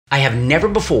I have never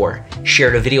before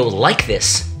shared a video like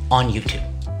this on YouTube.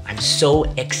 I'm so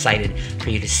excited for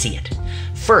you to see it.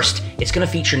 First, it's gonna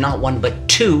feature not one, but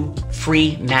 2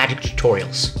 free magic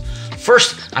tutorials.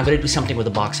 First, I'm gonna do something with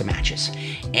a box of matches,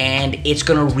 and it's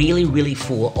gonna really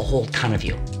fool a whole ton of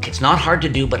you. It's not hard to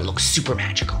do, but it looks super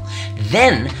magical.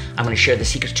 Then, I'm gonna share the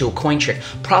secrets to a coin trick,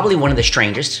 probably one of the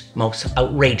strangest, most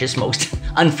outrageous, most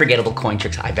unforgettable coin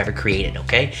tricks I've ever created,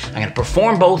 okay? I'm gonna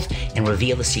perform both and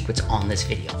reveal the secrets on this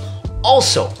video.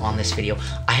 Also on this video,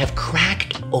 I have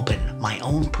cracked open my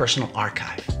own personal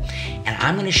archive, and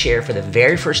I'm gonna share for the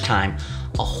very first time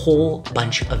a whole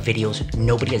bunch of videos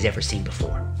nobody has ever seen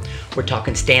before. We're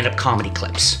talking stand-up comedy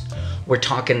clips. We're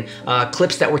talking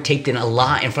clips that were taped in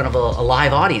front of a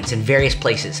live audience in various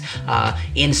places,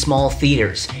 in small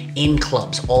theaters, in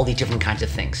clubs, all these different kinds of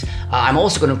things. I'm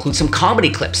also going to include some comedy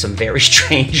clips, some very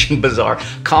strange and bizarre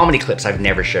comedy clips I've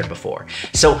never shared before.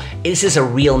 So this is a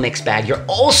real mixed bag. You're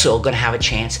also going to have a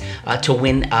chance to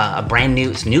win a brand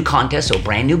new contest, so a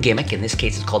brand new gimmick. In this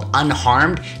case, it's called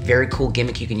Unharmed. Very cool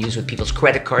gimmick you can use with people's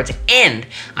credit cards. And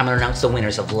I'm going to announce the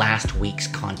winners of last week's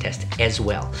contest as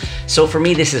well. So for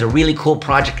me, this is a really cool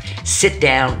project. Sit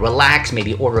down, relax,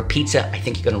 maybe order a pizza. I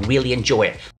think you're gonna really enjoy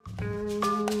it.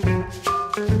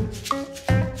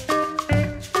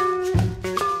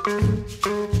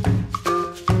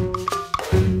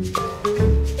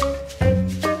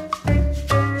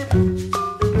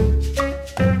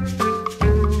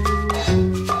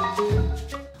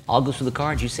 I'll go through the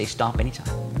cards, you say stop anytime.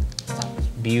 Stop.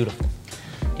 Beautiful.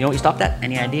 You know what you stopped at?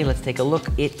 Any idea? Let's take a look.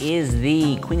 It is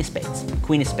the Queen of Spades.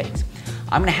 Queen of Spades.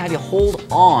 I'm gonna have you hold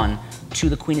on to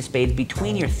the Queen of Spades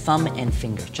between your thumb and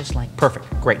fingers, just like, perfect,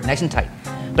 great, nice and tight,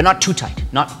 but not too tight.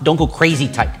 Don't go crazy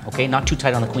tight, okay? Not too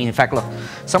tight on the Queen. In fact, look,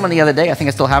 someone the other day, I think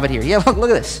I still have it here. Yeah, look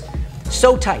at this.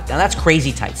 So tight. Now that's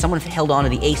crazy tight. Someone held on to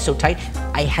the ace so tight,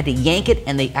 I had to yank it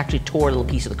and they actually tore a little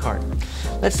piece of the card.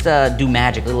 Let's do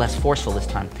magic, a little less forceful this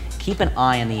time. Keep an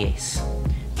eye on the ace.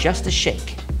 Just a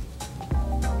shake.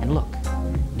 And look,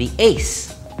 the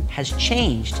ace has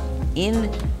changed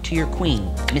into your queen,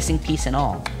 missing piece and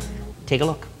all. Take a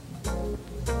look.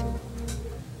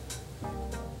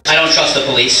 I don't trust the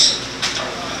police.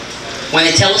 When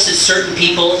they tell us that certain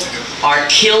people are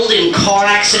killed in car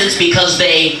accidents because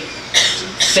they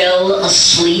fell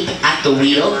asleep at the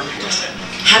wheel,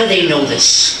 how do they know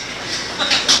this?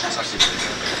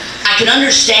 I can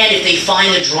understand if they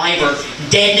find the driver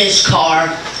dead in his car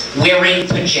wearing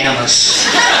pajamas.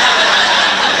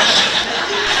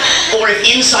 Or if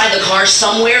inside the car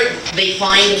somewhere they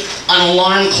find an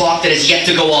alarm clock that has yet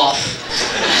to go off.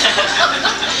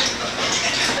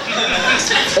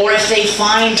 Or if they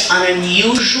find an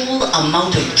unusual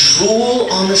amount of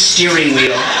drool on the steering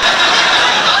wheel.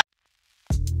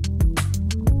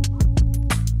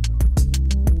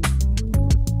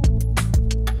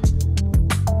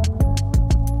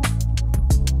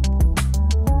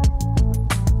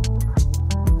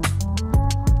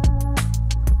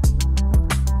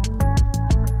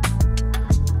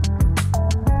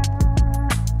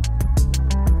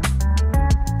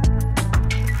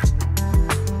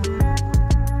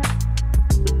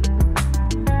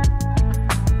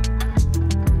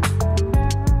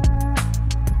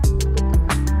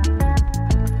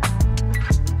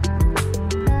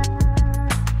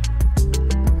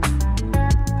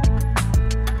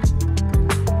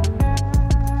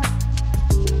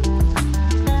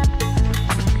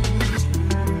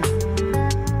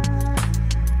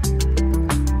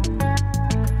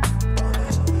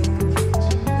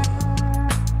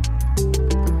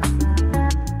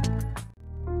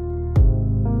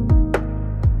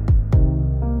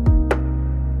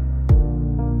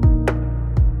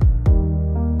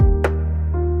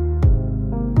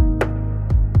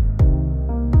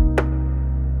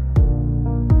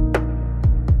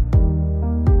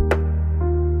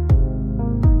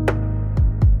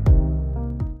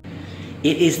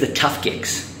 It is the tough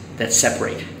gigs that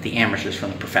separate the amateurs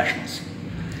from the professionals.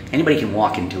 Anybody can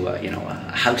walk into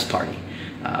a house party.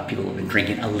 People have been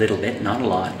drinking a little bit, not a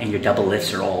lot, and your double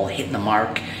lifts are all hitting the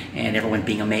mark, and everyone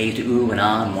being amazed, ooh and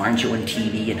ah, and why aren't you on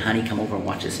TV, and honey, come over and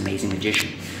watch this amazing magician.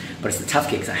 But it's the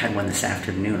tough gigs. I had one this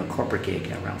afternoon, a corporate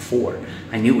gig around 4.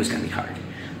 I knew it was going to be hard.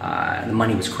 The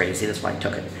money was crazy, that's why I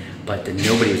took it. But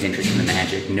nobody was interested in the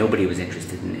magic, nobody was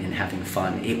interested in having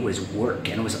fun. It was work,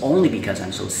 and it was only because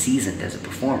I'm so seasoned as a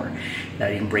performer that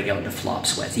I didn't break out into flop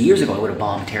sweats. Years ago I would have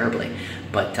bombed terribly,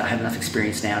 but I have enough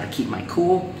experience now to keep my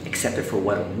cool, accept it for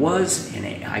what it was,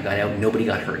 and I got out, nobody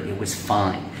got hurt. It was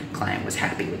fine. Client was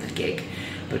happy with the gig.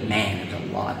 But man, it's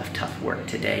a lot of tough work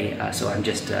today, so I'm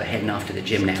just heading off to the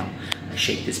gym now.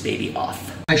 Shake this baby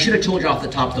off. I should have told you off the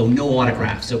top though, no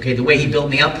autographs, okay? The way he built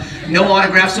me up, no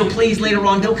autographs, so please later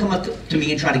on don't come up to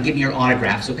me and try to give me your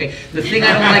autographs, okay? The thing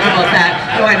I don't like about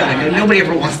that, no, I know, nobody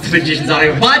ever wants the magician's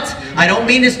autograph, but I don't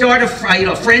mean to start a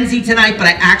frenzy tonight, but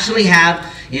I actually have,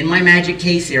 in my magic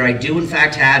case here, I do in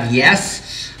fact have,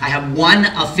 yes, I have one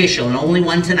official, and only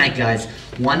one tonight, guys,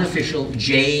 one official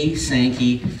J.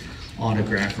 Sankey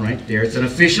autograph right there. It's an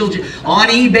official, on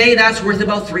eBay that's worth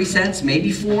about 3 cents,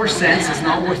 maybe 4 cents. It's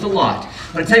not worth a lot.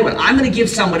 But I tell you what, I'm going to give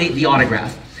somebody the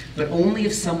autograph, but only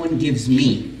if someone gives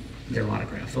me their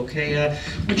autograph, okay?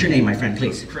 What's your name, my friend,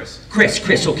 please? Chris.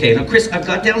 Chris, okay. Now, Chris, I've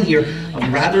got down here a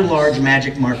rather large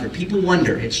magic marker. People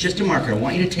wonder, it's just a marker. I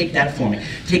want you to take that for me.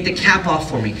 Take the cap off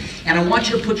for me. And I want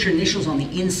you to put your initials on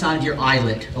the inside of your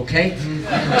eyelid, okay? Do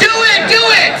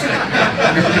it!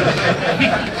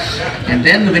 And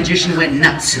then the magician went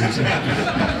nuts.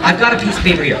 I've got a piece of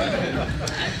paper here.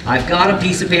 I've got a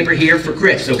piece of paper here for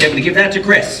Chris, okay? I'm going to give that to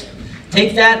Chris.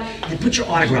 Take that and put your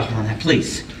autograph on that,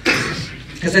 please.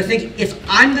 Because I think if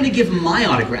I'm going to give him my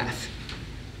autograph,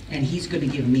 and he's going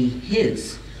to give me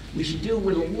his, we should do it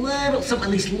with a little, something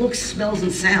at least looks, smells,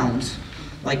 and sounds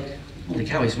like, holy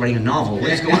cow, he's writing a novel. What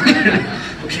is going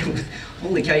on? Okay,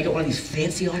 holy cow, you got one of these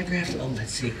fancy autographs? Oh,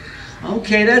 let's see.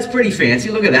 Okay, that's pretty fancy.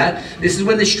 Look at that. This is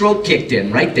when the stroke kicked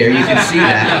in. Right there, you can see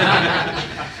that.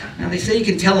 Now, they say you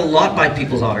can tell a lot by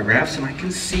people's autographs, and I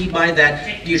can see by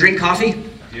that. Do you drink coffee?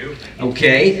 I do.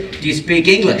 Okay. Do you speak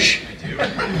English?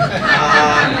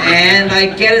 And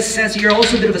I get a sense you're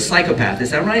also a bit of a psychopath.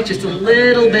 Is that right? Just a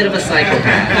little bit of a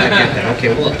psychopath. I get that. Okay,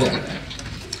 well, look.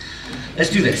 Let's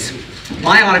do this.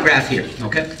 My autograph here,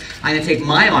 okay? I'm going to take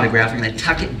my autograph, I'm going to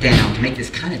tuck it down to make this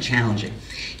kind of challenging.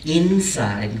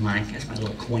 Inside my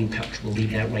little coin pouch. We'll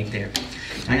leave that right there.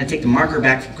 I'm going to take the marker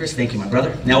back from Chris. Thank you, my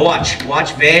brother. Now watch.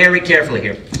 Watch very carefully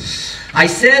here. I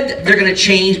said they're going to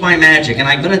change my magic, and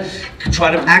I'm going to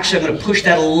try to, actually, I'm going to push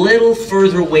that a little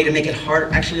further away to make it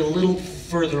hard, actually a little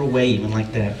further away, even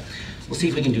like that. We'll see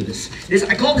if we can do this.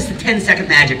 I call this the 10-second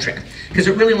magic trick, because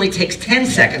it really only takes 10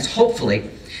 seconds, hopefully.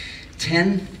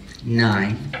 10,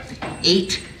 9,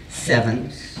 8,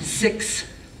 7, 6,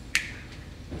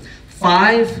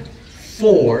 5,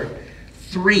 4,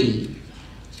 3,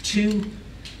 2,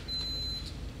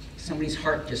 somebody's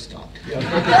heart just stopped. So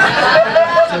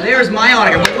there's my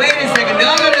autograph. But wait a second.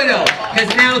 No.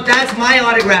 Because now if that's my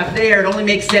autograph there, it only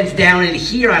makes sense down in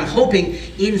here. I'm hoping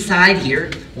inside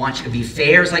here, want you to be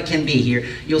fair as I can be here,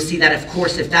 you'll see that, of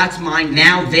course, if that's mine,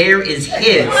 now there is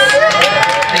his.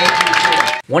 Thank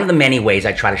you. One of the many ways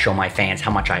I try to show my fans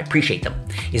how much I appreciate them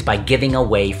is by giving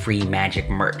away free magic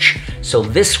merch. So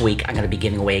this week, I'm going to be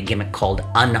giving away a gimmick called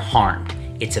Unharmed.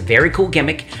 It's a very cool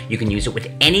gimmick. You can use it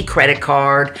with any credit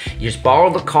card. You just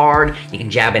borrow the card, you can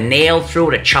jab a nail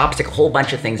through it, a chopstick, a whole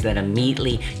bunch of things, then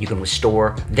immediately you can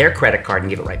restore their credit card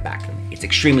and give it right back to them. It's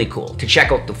extremely cool. To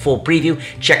check out the full preview,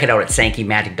 check it out at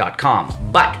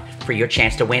sankeymagic.com. But for your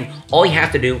chance to win, all you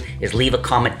have to do is leave a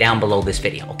comment down below this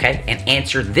video, okay? And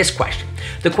answer this question.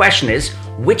 The question is,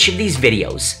 which of these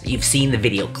videos, you've seen the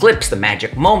video clips, the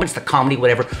magic moments, the comedy,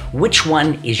 whatever, which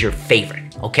one is your favorite,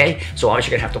 okay? So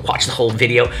obviously you're gonna have to watch the whole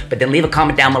video, but then leave a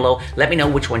comment down below, let me know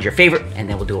which one's your favorite, and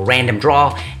then we'll do a random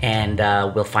draw, and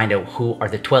we'll find out who are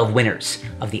the 12 winners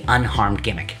of the Unharmed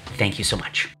gimmick. Thank you so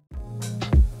much.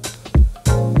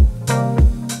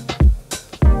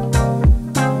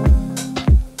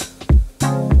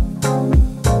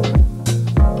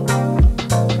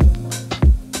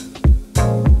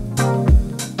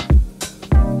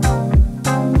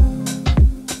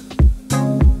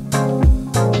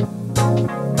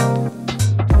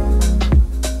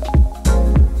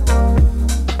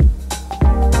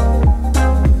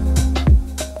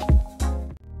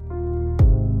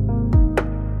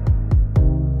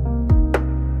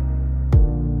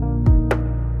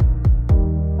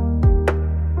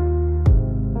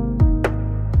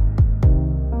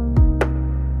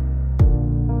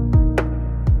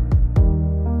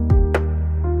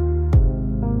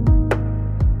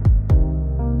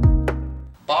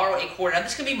 Now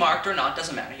this can be marked or not,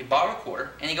 doesn't matter. You borrow a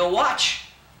quarter and you go, watch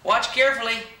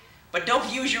carefully, but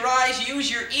don't use your eyes, use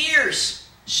your ears.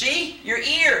 See, your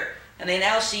ear. And they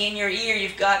now see in your ear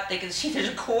they can see there's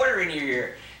a quarter in your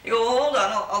ear. You go, hold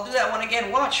on, I'll do that one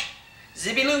again, watch.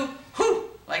 Zippy-loo, whoo,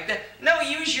 like that. No,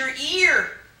 use your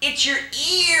ear, it's your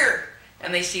ear.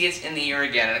 And they see it's in the ear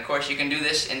again. And of course you can do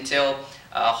this until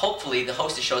hopefully the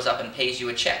hostess shows up and pays you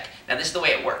a check. Now this is the way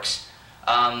it works.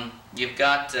 You've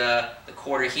got the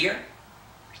quarter here,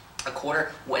 a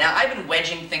quarter. Now I've been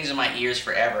wedging things in my ears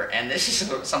forever, and this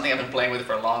is something I've been playing with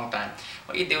for a long time.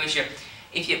 What you do is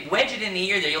if you wedge it in the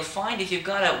ear there, you'll find if you've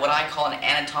got a, what I call an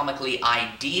anatomically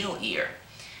ideal ear,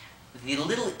 the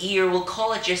little ear, we'll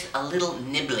call it just a little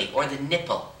nibbling, or the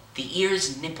nipple. The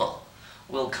ear's nipple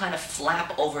will kind of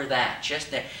flap over that,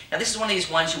 just there. Now this is one of these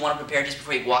ones you want to prepare just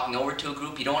before you're walking over to a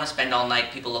group. You don't want to spend all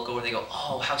night, people look over, they go,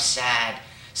 oh, how sad.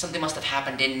 Something must have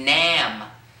happened in Nam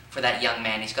for that young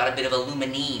man. He's got a bit of a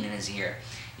luminine in his ear.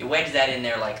 You wedge that in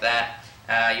there like that.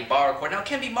 You borrow a cord. Now it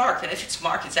can be marked, and if it's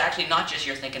marked, it's actually not just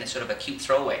you're thinking it's sort of a cute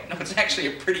throwaway. No, it's actually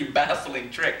a pretty baffling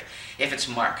trick if it's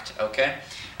marked, okay?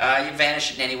 You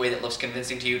vanish it in any way that looks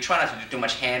convincing to you. Try not to do too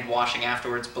much hand washing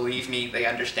afterwards. Believe me, they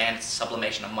understand it's a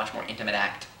sublimation, a much more intimate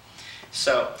act.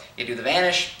 So, you do the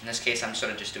vanish. In this case, I'm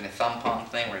sort of just doing a thumb palm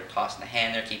thing where you're tossing the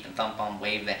hand there, keeping thumb palm,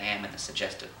 wave the hand in a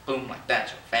suggestive boom like that,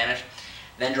 so vanish.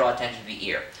 Then draw attention to the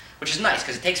ear, which is nice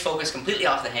because it takes focus completely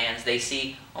off the hands. They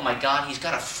see, oh my God, he's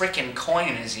got a frickin' coin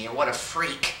in his ear. What a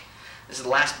freak. This is the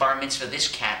last bar mitzvah this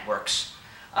cat works.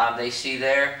 They see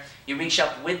there, you reach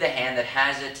up with the hand that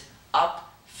has it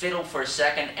up, fiddle for a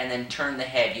second, and then turn the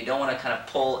head. You don't want to kind of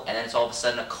pull, and then it's all of a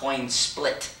sudden a coin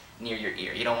split near your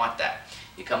ear. You don't want that.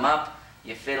 You come up,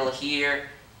 you fiddle here,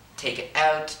 take it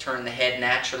out, turn the head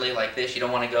naturally like this. You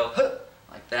don't want to go huh,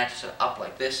 like that, just sort of up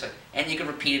like this. And you can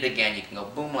repeat it again. You can go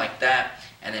boom like that,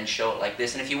 and then show it like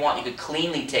this. And if you want, you could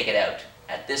cleanly take it out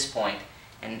at this point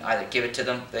and either give it to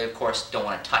them. They, of course, don't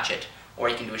want to touch it. Or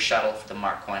you can do a shuttle for the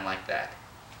marked coin like that.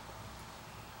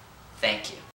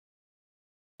 Thank you.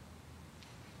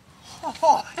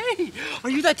 Oh, hey! Are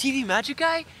you that TV magic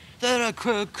guy? That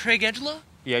Craig Angela?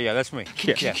 Yeah, that's me.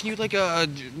 Can you like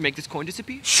make this coin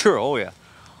disappear? Sure, oh yeah.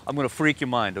 I'm gonna freak your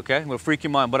mind, okay? I'm gonna freak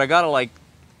your mind, but I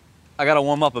gotta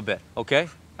warm up a bit, okay?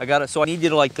 So I need you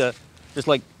to just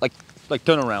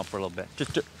turn around for a little bit.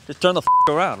 Just turn the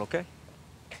around, okay?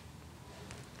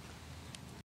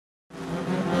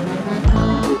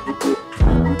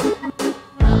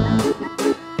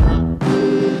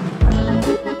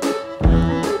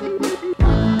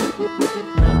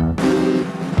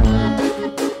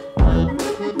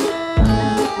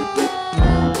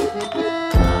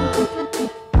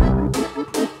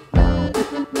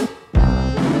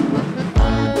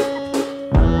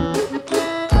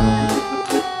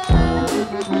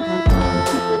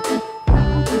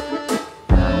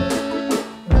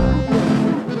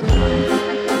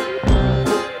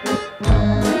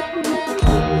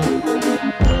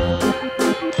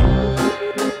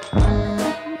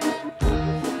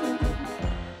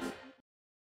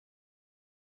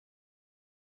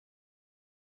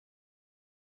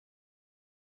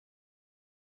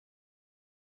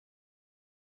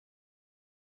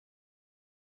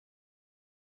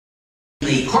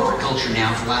 The corporate culture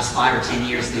now for the last 5 or 10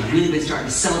 years, they've really been starting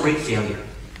to celebrate failure.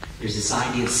 There's this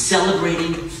idea of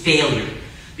celebrating failure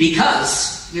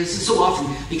because, this is so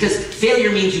often, because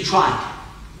failure means you tried.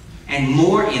 And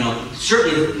more,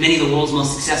 certainly many of the world's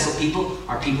most successful people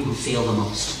are people who fail the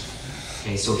most.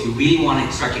 Okay, so if you really want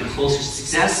to start getting closer to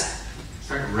success,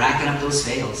 start racking up those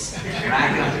fails.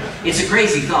 Rack it up. It's a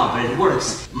crazy thought, but it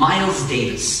works. Miles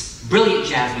Davis, brilliant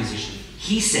jazz musician,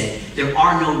 he said, there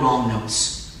are no wrong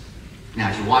notes. Now,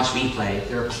 if you watch me play,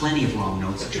 there are plenty of wrong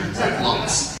notes, it turns out,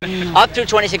 lots. Up through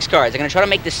 26 cards. I'm going to try to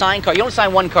make the sign card. You only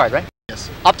sign one card, right? Yes.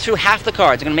 Up through half the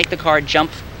cards. I'm going to make the card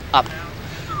jump up.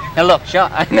 Now look,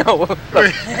 I know. Look.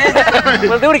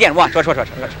 We'll do it again. Watch. I'm going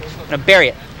to bury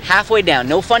it. Halfway down.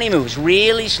 No funny moves.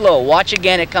 Really slow. Watch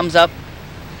again. It comes up.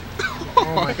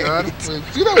 Oh my God. Wait,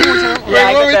 do that one more time. Yeah,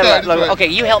 I got that. Look, okay,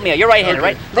 you help me out. You're right-handed,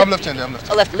 right? I'm left-handed.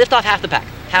 Lift off half the pack.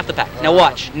 Half the pack. Now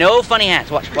watch. No funny hands.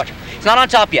 Watch. It's not on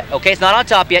top yet, okay? It's not on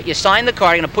top yet. You sign the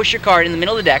card. You're going to push your card in the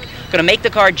middle of the deck. Going to make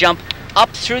the card jump up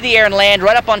through the air and land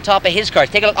right up on top of his cards.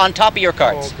 Take a look on top of your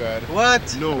cards. Oh God.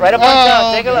 What? No. Right up on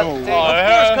top. Take a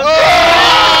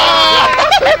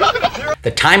look.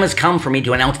 The time has come for me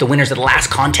to announce the winners of the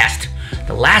last contest.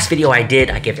 The last video I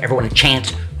did, I gave everyone a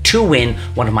chance to win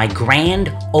one of my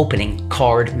grand opening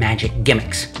card magic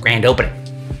gimmicks. Grand opening.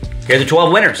 Here are the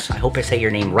 12 winners. I hope I say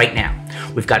your name right now.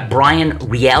 We've got Brian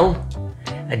Riel,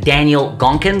 Daniel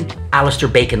Gonkin, Alistair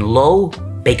Baker Lowe,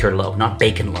 not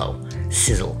Bacon Lowe,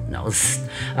 Sizzle, no.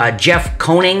 Jeff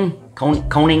Koning,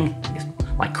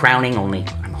 like crowning, only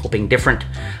I'm hoping different.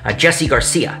 Jesse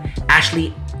Garcia,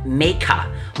 Ashley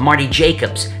Meka, Marty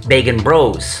Jacobs, Beggin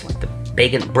Bros, like the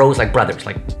Beggin Bros like brothers,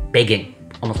 like begging,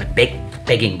 almost like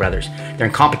begging brothers. They're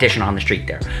in competition on the street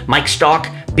there. Mike Stock,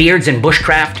 Beards and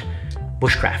Bushcraft,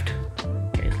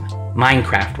 okay,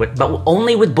 Minecraft, but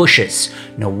only with bushes.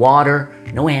 No water,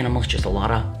 no animals, just a lot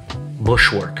of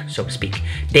bushwork, so to speak.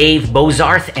 Dave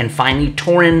Bozarth, and finally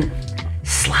Torin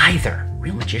Slither,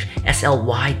 real magician,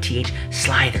 S-L-Y-T-H,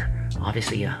 Slither,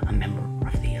 obviously a member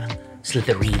of the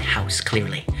Slytherin house,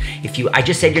 clearly. If I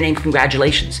just said your name,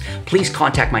 congratulations. Please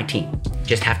contact my team.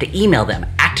 Just have to email them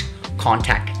at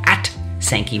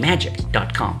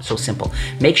contact@sankeymagic.com. So simple.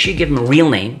 Make sure you give them a real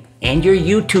name and your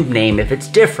YouTube name if it's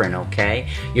different, okay?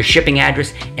 Your shipping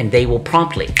address, and they will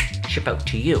promptly ship out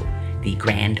to you the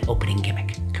grand opening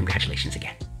gimmick. Congratulations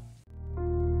again.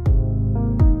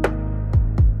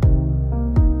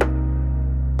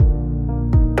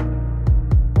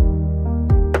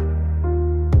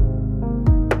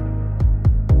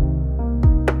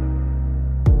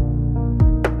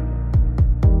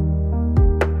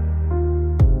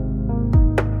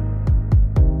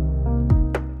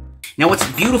 Now what's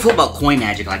beautiful about coin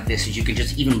magic like this is you can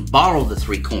just even borrow the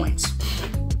 3 coins.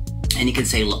 And you can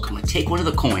say, look, I'm gonna take one of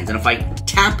the coins, and if I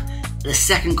tap the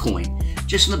second coin,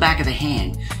 just in the back of the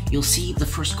hand, you'll see the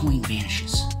first coin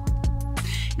vanishes.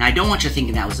 Now I don't want you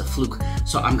thinking that was a fluke,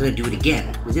 so I'm gonna do it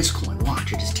again with this coin.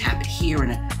 Watch, I just tap it here,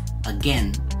 and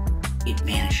again, it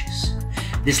vanishes.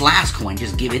 This last coin,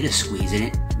 just give it a squeeze, and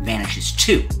it vanishes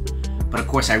too. But of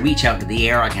course, I reach out to the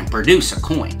air, I can produce a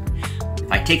coin.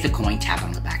 If I take the coin, tap it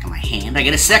on the back of my hand, I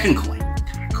get a second coin.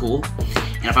 Kinda cool.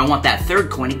 And if I want that third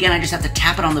coin, again, I just have to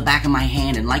tap it on the back of my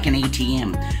hand, and like an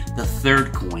ATM, the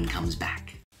third coin comes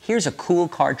back. Here's a cool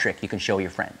card trick you can show your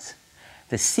friends.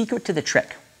 The secret to the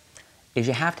trick is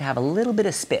you have to have a little bit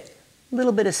of spit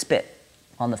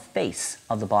on the face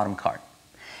of the bottom card.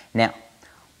 Now,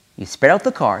 you spread out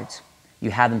the cards,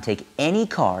 you have them take any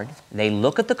card, they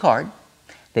look at the card,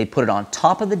 they put it on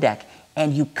top of the deck,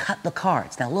 and you cut the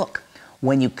cards. Now look,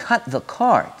 when you cut the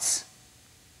cards,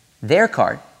 their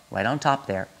card, right on top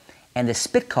there, and the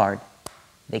spit card,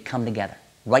 they come together,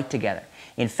 right together.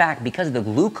 In fact, because of the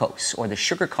glucose or the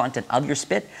sugar content of your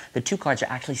spit, the 2 cards are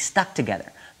actually stuck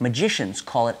together. Magicians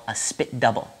call it a spit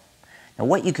double. Now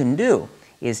what you can do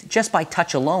is just by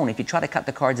touch alone, if you try to cut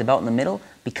the cards about in the middle,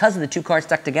 because of the 2 cards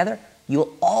stuck together,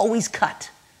 you'll always cut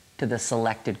to the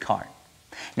selected card.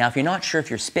 Now if you're not sure if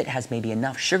your spit has maybe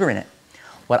enough sugar in it,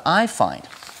 what I find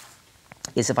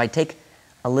is if I take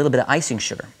a little bit of icing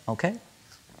sugar, okay?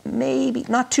 Maybe,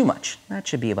 not too much. That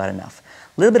should be about enough.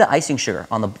 A little bit of icing sugar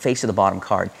on the face of the bottom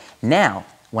card. Now,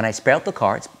 when I spread out the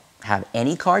cards, have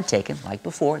any card taken, like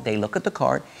before, they look at the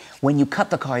card. When you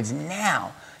cut the cards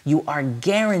now, you are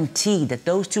guaranteed that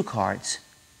those 2 cards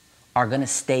are gonna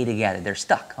stay together. They're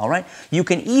stuck, all right? You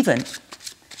can even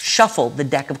shuffle the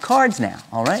deck of cards now,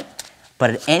 all right? But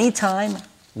at any time,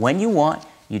 when you want,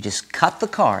 you just cut the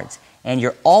cards, and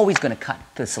you're always going to cut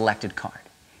the selected card.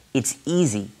 It's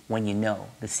easy when you know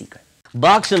the secret.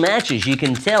 Box of matches, you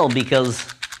can tell because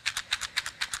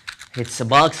it's a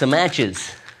box of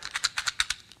matches.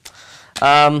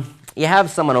 You have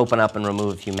someone open up and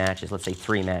remove a few matches, let's say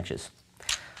 3 matches.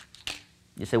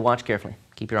 You say, watch carefully.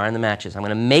 Keep your eye on the matches. I'm going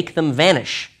to make them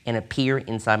vanish and appear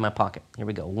inside my pocket. Here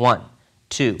we go. 1,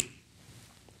 2,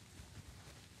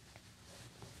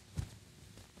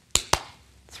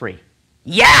 3.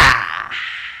 Yeah!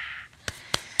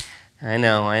 I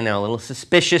know, a little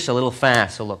suspicious, a little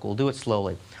fast, so look, we'll do it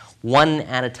slowly. 1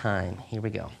 at a time, here we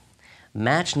go.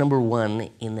 Match number 1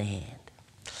 in the hand.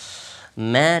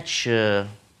 Match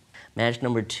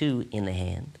number 2 in the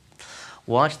hand.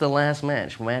 Watch the last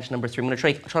match, match number 3. I'm going to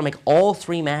try to make all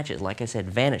 3 matches, like I said,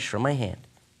 vanish from my hand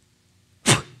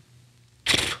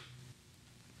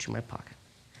to my pocket.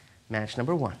 Match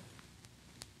number 1.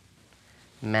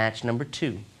 Match number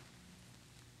 2.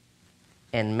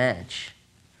 And match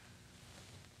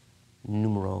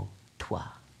numero 3.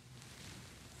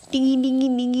 Dingy, dingy,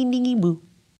 dingy, dingy, boo.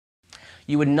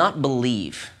 You would not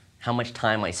believe how much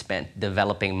time I spent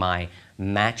developing my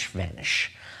match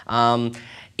vanish.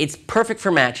 It's perfect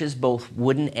for matches, both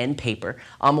wooden and paper,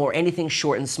 or anything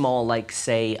short and small like,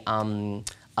 say, a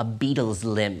Beatles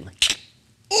limb.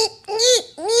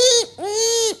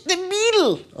 The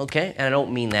Beatle! Okay, and I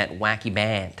don't mean that wacky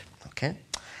band, okay?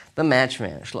 The match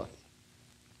vanish, look.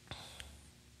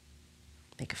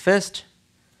 Make a fist,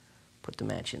 put the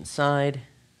match inside,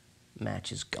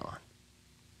 match is gone.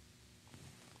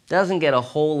 Doesn't get a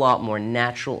whole lot more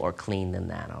natural or clean than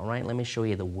that, all right? Let me show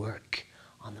you the work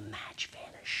on the match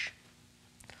vanish.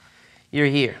 You're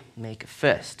here, make a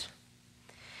fist.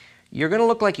 You're gonna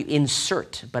look like you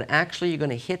insert, but actually you're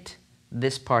gonna hit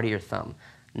this part of your thumb.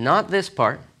 Not this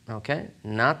part, okay?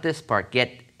 Not this part.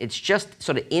 It's just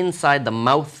sort of inside the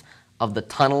mouth of the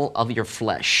tunnel of your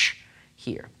flesh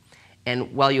here.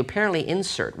 And while you apparently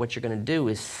insert, what you're going to do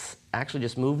is actually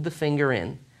just move the finger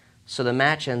in so the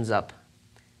match ends up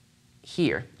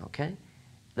here, okay?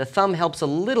 The thumb helps a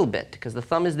little bit because the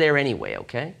thumb is there anyway,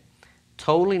 okay?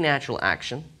 Totally natural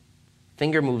action.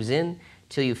 Finger moves in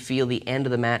till you feel the end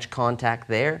of the match contact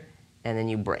there, and then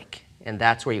you break. and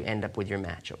that's where you end up with your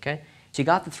match, okay? So you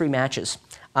got the 3 matches.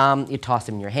 You toss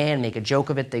them in your hand, make a joke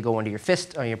of it, they go into your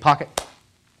fist or your pocket,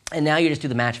 and now you just do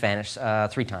the match vanish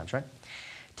 3 times, right?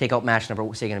 Take out match number,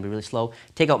 say you're going to be really slow,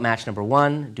 take out match number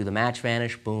 1, do the match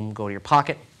vanish, boom, go to your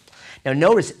pocket. Now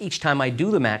notice each time I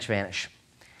do the match vanish,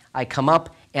 I come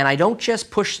up and I don't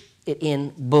just push it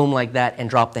in, boom, like that, and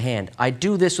drop the hand. I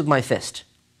do this with my fist.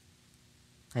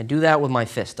 I do that with my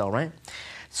fist, all right?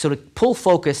 So to pull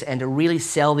focus and to really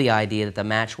sell the idea that the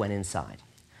match went inside.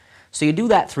 So you do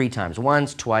that 3 times,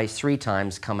 once, twice, 3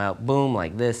 times, come out, boom,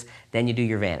 like this, then you do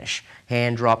your vanish.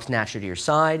 Hand drops naturally to your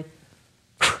side.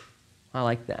 I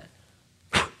like that.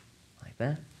 Like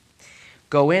that.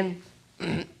 Go in,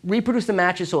 reproduce the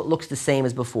matches so it looks the same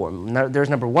as before. There's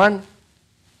number 1,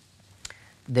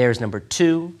 there's number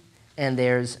 2, and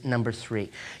there's number 3.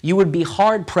 You would be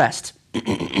hard-pressed,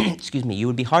 excuse me, you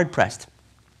would be hard-pressed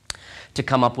to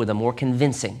come up with a more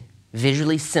convincing,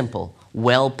 visually simple,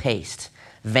 well-paced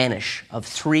vanish of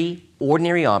 3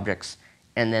 ordinary objects,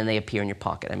 and then they appear in your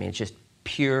pocket. I mean, it's just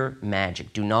pure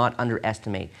magic. Do not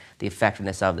underestimate the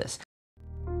effectiveness of this.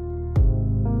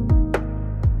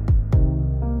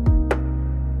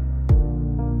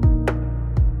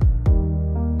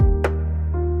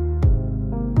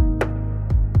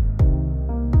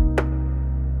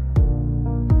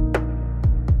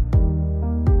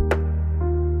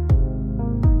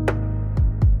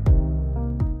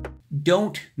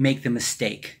 Don't make the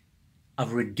mistake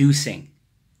of reducing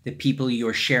the people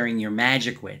you're sharing your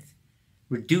magic with,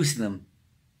 reduce them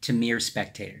to mere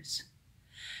spectators.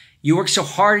 You work so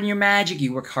hard in your magic,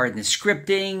 you work hard in the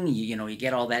scripting, you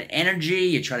get all that energy,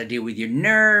 you try to deal with your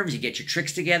nerves, you get your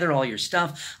tricks together, all your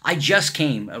stuff. I just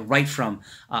came right from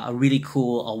a really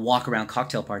cool walk-around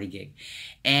cocktail party gig.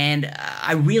 And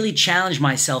I really challenged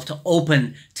myself to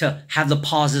have the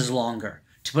pauses longer,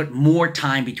 to put more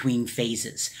time between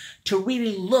phases, to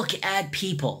really look at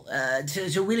people,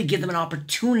 to really give them an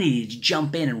opportunity to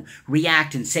jump in and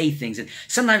react and say things. And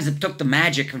sometimes it took the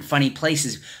magic from funny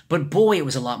places, but boy, it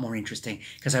was a lot more interesting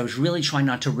because I was really trying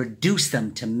not to reduce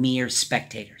them to mere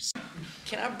spectators.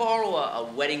 Can I borrow a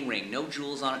wedding ring? No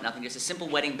jewels on it, nothing, just a simple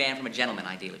wedding band from a gentleman,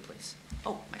 ideally, please.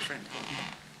 Oh, my friend.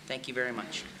 Thank you very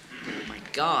much. Oh my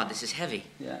God, this is heavy.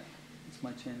 Yeah, it's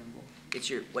my chain and ball. It's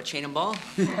your, what, chain and ball?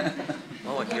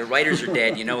 Oh, if your writers are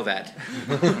dead, you know that.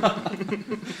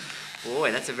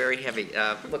 Boy, that's a very heavy.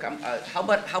 Look, how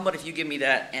about if you give me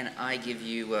that and I give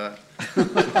you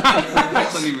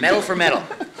metal for metal?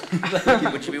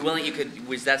 Would you be willing?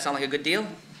 Does that sound like a good deal?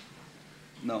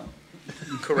 No.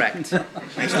 Correct.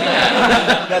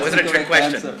 That wasn't a trick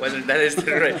question.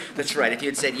 That's right. If you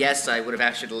had said yes, I would have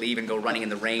asked you to leave and go running in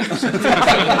the rain or something.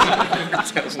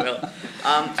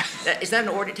 Is that an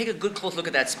order? Take a good close look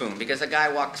at that spoon, because a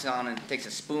guy walks on and takes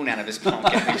a spoon out of his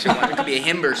pocket. It could be a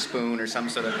Himber spoon or some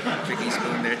sort of tricky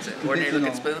spoon. It's an ordinary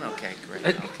looking spoon? Okay, great.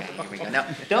 Okay, here we go. Now,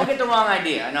 don't get the wrong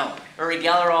idea. I know. Uri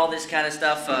Geller, all this kind of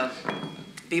stuff.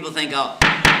 People think, oh,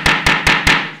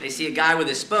 they see a guy with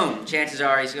a spoon. Chances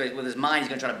are, with his mind, he's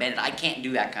going to try to bend it. I can't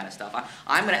do that kind of stuff.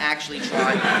 I'm going to actually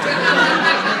try.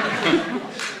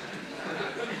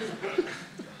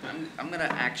 I'm going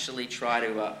to actually try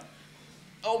to.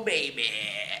 Oh baby,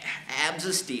 abs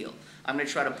of steel. I'm going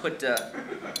to try to put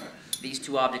these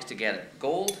 2 objects together: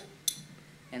 gold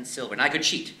and silver. And I could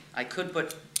cheat. I could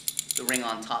put the ring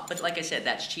on top, but like I said,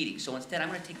 that's cheating. So instead, I'm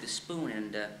going to take the spoon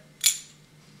and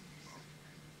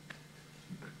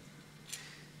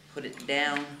put it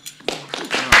down. You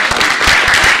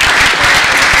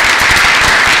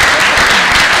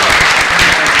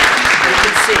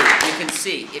can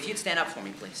see, if you'd stand up for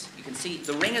me, please. You can see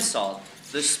the ring is solid,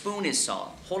 the spoon is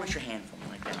solid. Hold out your hand for me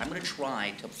like that. I'm going to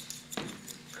try to,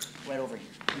 right over here.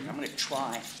 I'm going to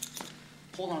try,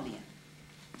 hold on to the end.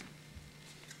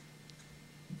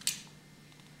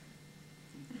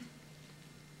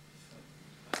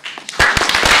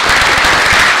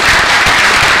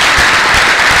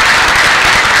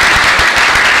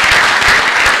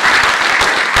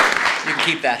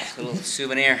 Keep that little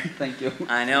souvenir. Thank you.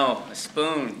 I know, a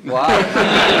spoon. Wow.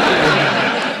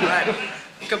 Right.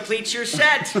 Completes your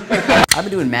set. I've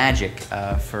been doing magic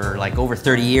for like over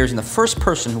 30 years, and the first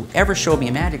person who ever showed me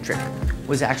a magic trick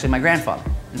was actually my grandfather.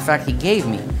 In fact, he gave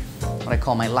me what I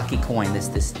call my lucky coin,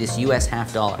 this US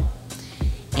 $50.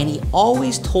 And he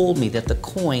always told me that the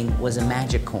coin was a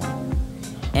magic coin.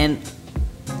 And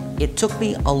it took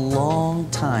me a long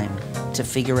time to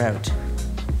figure out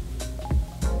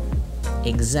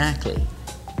exactly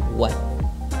what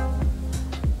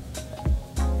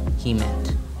he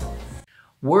meant.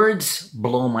 Words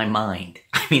blow my mind.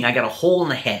 I mean, I got a hole in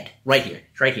the head right here,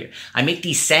 right here. I make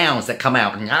these sounds that come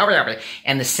out,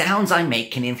 and the sounds I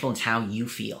make can influence how you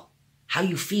feel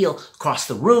across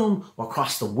the room or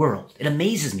across the world. It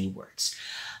amazes me, words.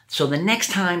 So the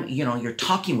next time, you're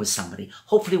talking with somebody,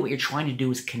 hopefully what you're trying to do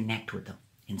is connect with them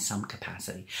in some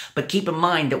capacity. But keep in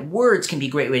mind that words can be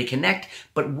a great way to connect,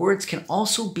 but words can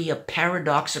also be a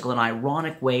paradoxical and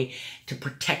ironic way to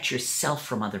protect yourself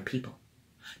from other people,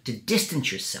 to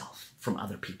distance yourself from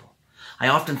other people. I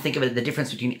often think of it, the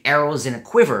difference between arrows in a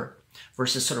quiver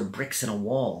versus sort of bricks in a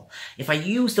wall. If I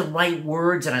use the right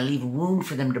words and I leave room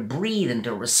for them to breathe and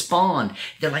to respond,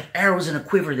 they're like arrows in a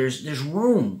quiver. There's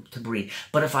room to breathe.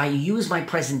 But if I use my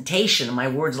presentation and my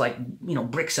words like,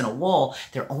 bricks in a wall,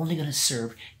 they're only going to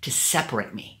serve to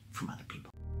separate me from other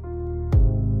people.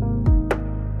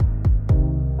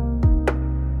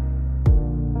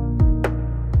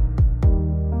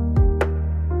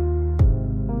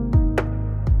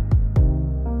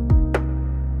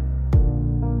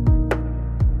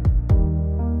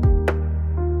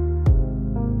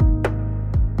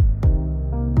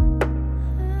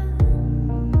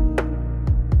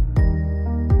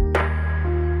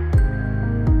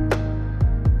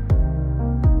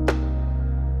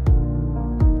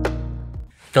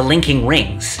 The linking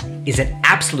rings is an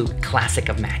absolute classic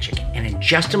of magic, and in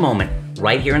just a moment,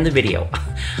 right here in the video,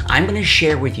 I'm going to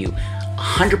share with you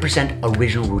 100%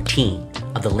 original routine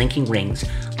of the linking rings,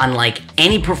 unlike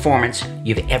any performance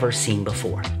you've ever seen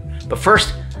before. But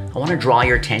first, I want to draw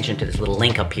your attention to this little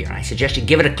link up here, and I suggest you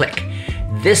give it a click.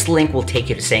 This link will take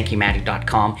you to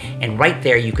sankeymagic.com, and right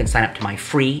there you can sign up to my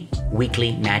free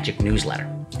weekly magic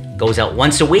newsletter. It goes out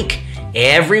once a week.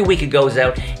 Every week it goes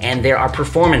out, and there are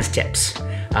performance tips.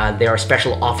 There are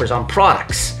special offers on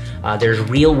products. There's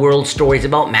real world stories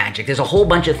about magic. There's a whole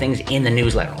bunch of things in the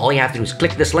newsletter. All you have to do is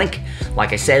click this link.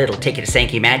 Like I said, it'll take you to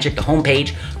Sankey Magic, the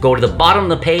homepage. Go to the bottom of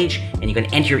the page and you can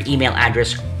enter your email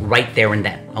address right there and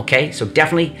then. Okay? So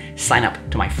definitely sign up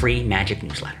to my free magic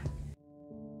newsletter.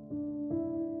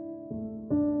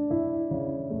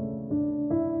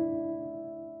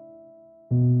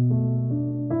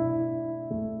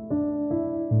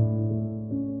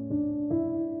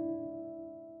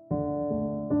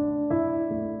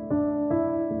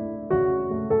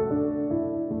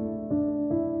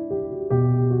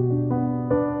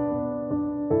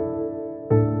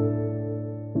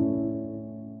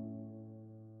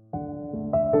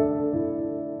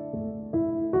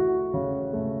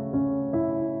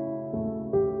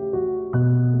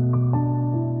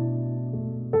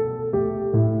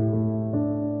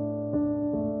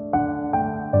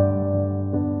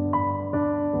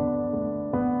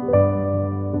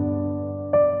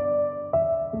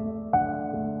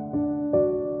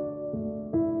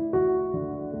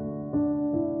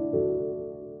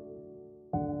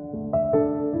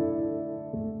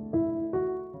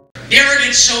 You ever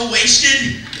get so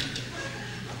wasted,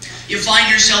 you find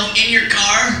yourself in your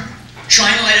car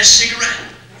trying to light a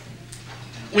cigarette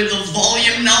with the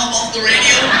volume knob off the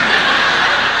radio?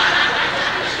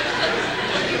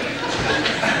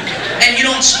 And you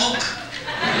don't smoke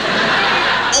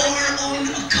or own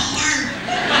a car?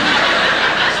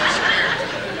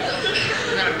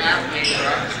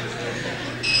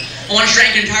 Once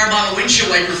drank an entire bottle of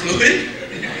windshield wiper fluid.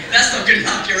 That's not gonna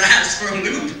knock your ass for a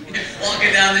loop.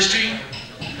 Walking down the street.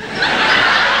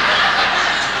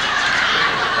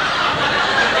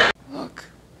 Look,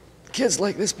 kids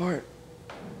like this part.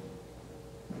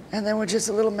 And then with just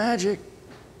a little magic,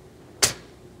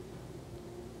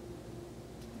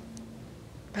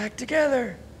 back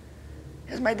together.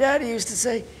 As my daddy used to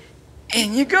say,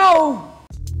 in you go.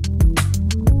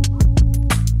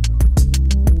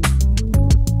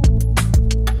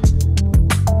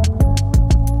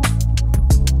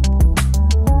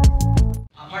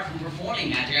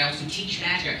 Teach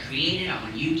magic. I created it. I'm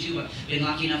on YouTube. I've been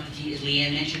lucky enough to teach, as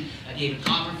Leanne mentioned, David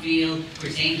Copperfield,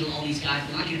 Chris Angel, all these guys. I've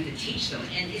been lucky enough to teach them.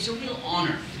 And it's a real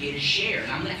honor to be able to share.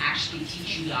 And I'm going to actually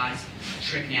teach you guys a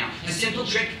trick now. A simple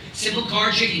trick, simple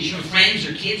card trick. You can show friends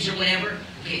or kids or whatever.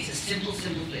 Okay, it's a simple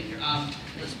thing here.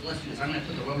 Let's do this. I'm going to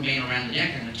put the rubber band around the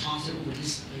deck. I'm going to toss it over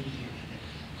this lady here.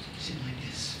 Sitting like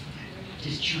this.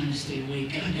 Just trying to stay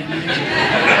awake. God damn it.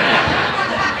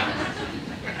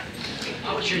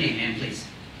 What's your name, ma'am, please?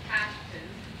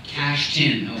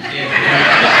 Cashton, okay.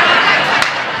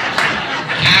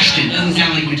 Cashton doesn't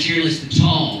sound like materialist at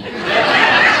all.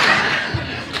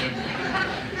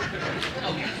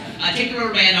 Okay, take the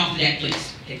rubber band off the deck,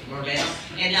 please. Take the rubber band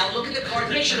off. And now look at the cards.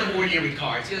 Make sure they're ordinary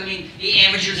cards. Because, I mean, the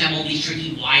amateurs have all these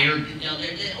tricky wired,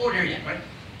 they're ordinary deck, right?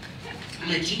 I'm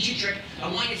going to teach you a trick. I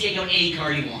want you to take out any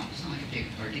card you want. It's not like a big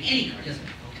card. Take any card, doesn't it?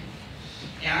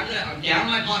 Okay. And I'm going to, down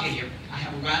in my pocket here, I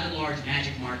have a rather large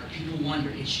magic marker. People wonder,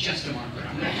 it's just a marker.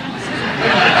 I'm going to tell myself.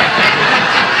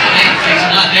 Thanks a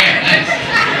lot there. Thanks.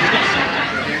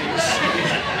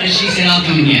 And she said, I'll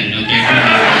come and get it, okay?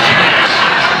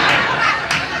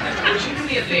 Would you do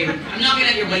me a favor? I'm not going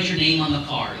to have you write your name on the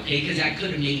card, okay? Because I could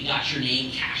have maybe got your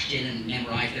name cashed in and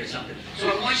memorized it or something. So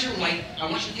I want you to write, I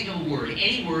want you to think of a word.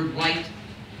 Any word, write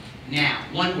now.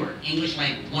 One word. English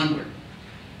language. One word.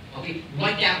 Okay?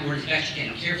 Write that word as best you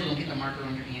can. Now, careful, don't get the marker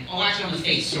on your hand. Oh, actually on the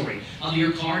face, sorry. Of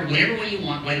your card, whatever way you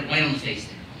want, write it right on the face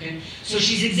there. Okay? So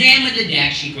she's examined the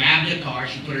deck, she grabbed a card,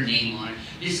 she put her name on it.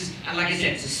 This is, like I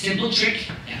said, it's a simple trick.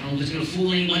 I don't know if it's going to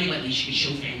fool anybody, but at least she can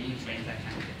show family and friends, that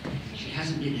kind of thing. She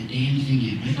hasn't written a damn thing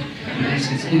yet, right?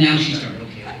 Oh, now she started,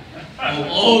 okay.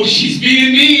 Oh, she's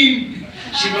being mean.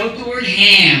 She wrote the word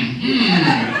ham.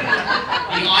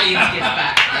 The audience gets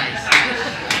back. Nice.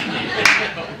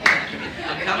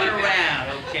 I'm coming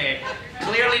around, okay.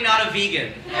 Clearly not a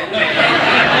vegan.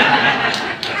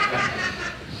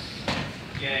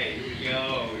 Okay, here we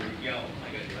go.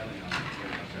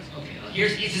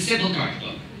 It's a simple card,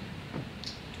 look.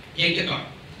 Take the card,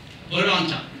 put it on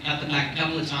top, cut the back a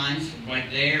couple of times, right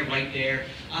there, right there.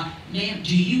 Ma'am,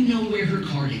 do you know where her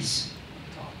card is?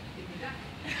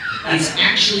 It's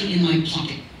actually in my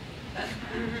pocket.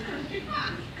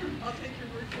 I'll take your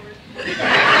word for it. They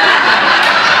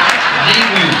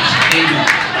won't.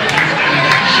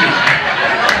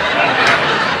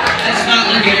 Let's not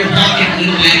look at your pocket,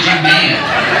 little magic man.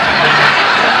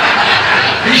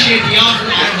 Appreciate the offer, I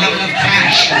don't have enough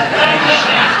cash.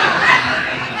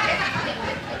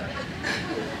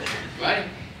 Right?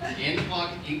 In the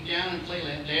pocket, deep down in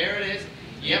playland. There it is.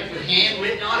 Yep, with hand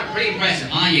written on it. Pretty impressive,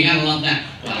 huh? You gotta love that.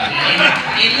 Well,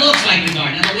 it looks like the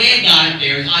card. Now, the way I got it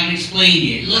there is I can explain to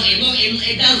you.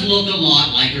 It does look a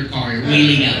lot like her card. It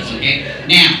really does, okay?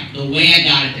 Now, the way I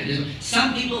got it there.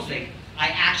 Some people think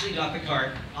I actually got the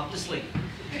card up the sleeve,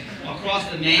 across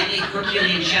the manly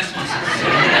Herculean chest muscles.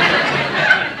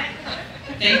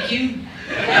 Thank you.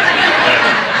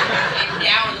 And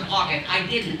down in the pocket. I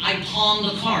didn't. I palmed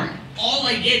the card. All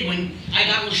I did when I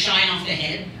got a little shine off the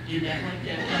head, did that like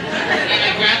that. And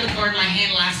I grabbed the card in my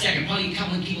hand last second. Probably a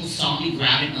couple of people saw me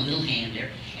grab it in a little hand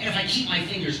there. And if I keep my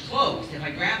fingers closed, if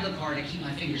I grab the card and keep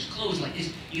my fingers closed like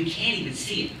this, you can't even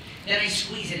see it. Then I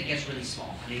squeeze it, it gets really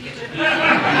small. And it gets really small.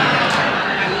 You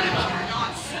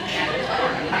cannot see that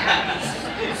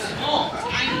card. It's small, it's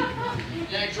tiny.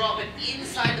 Then I drop it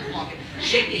inside the pocket,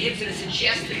 shake the hips in a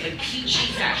suggestive, like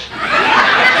PG fashion.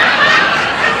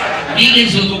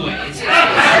 Vegans look away. And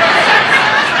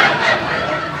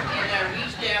I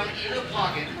reach down in the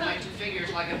pocket with my two fingers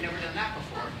like I've never done that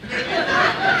before.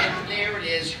 And there it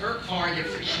is, her card that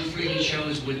she freely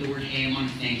chose with the word ham on.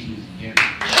 Thank you very much.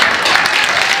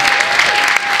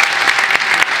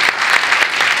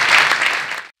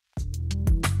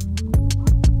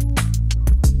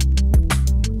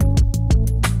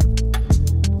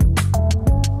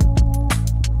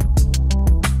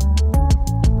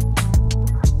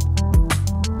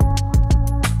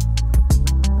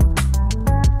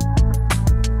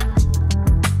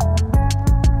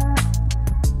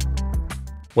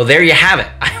 Well, there you have it.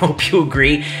 I hope you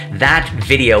agree. That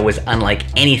video was unlike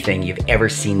anything you've ever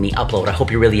seen me upload. I hope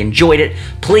you really enjoyed it.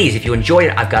 Please, if you enjoyed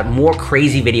it, I've got more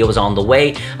crazy videos on the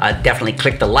way. Definitely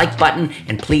click the like button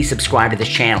and please subscribe to this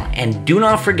channel. And do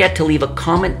not forget to leave a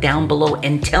comment down below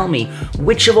and tell me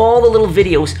which of all the little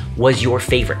videos was your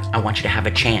favorite. I want you to have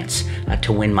a chance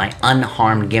to win my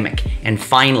unharmed gimmick. And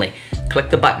finally, click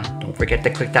the button. Don't forget to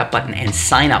click that button and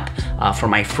sign up for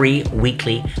my free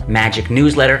weekly magic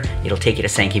newsletter. It'll take you to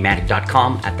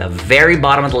sankeymagic.com. At the very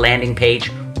bottom of the landing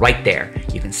page, right there,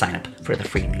 you can sign up for the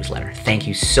free newsletter. Thank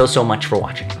you so much for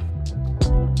watching.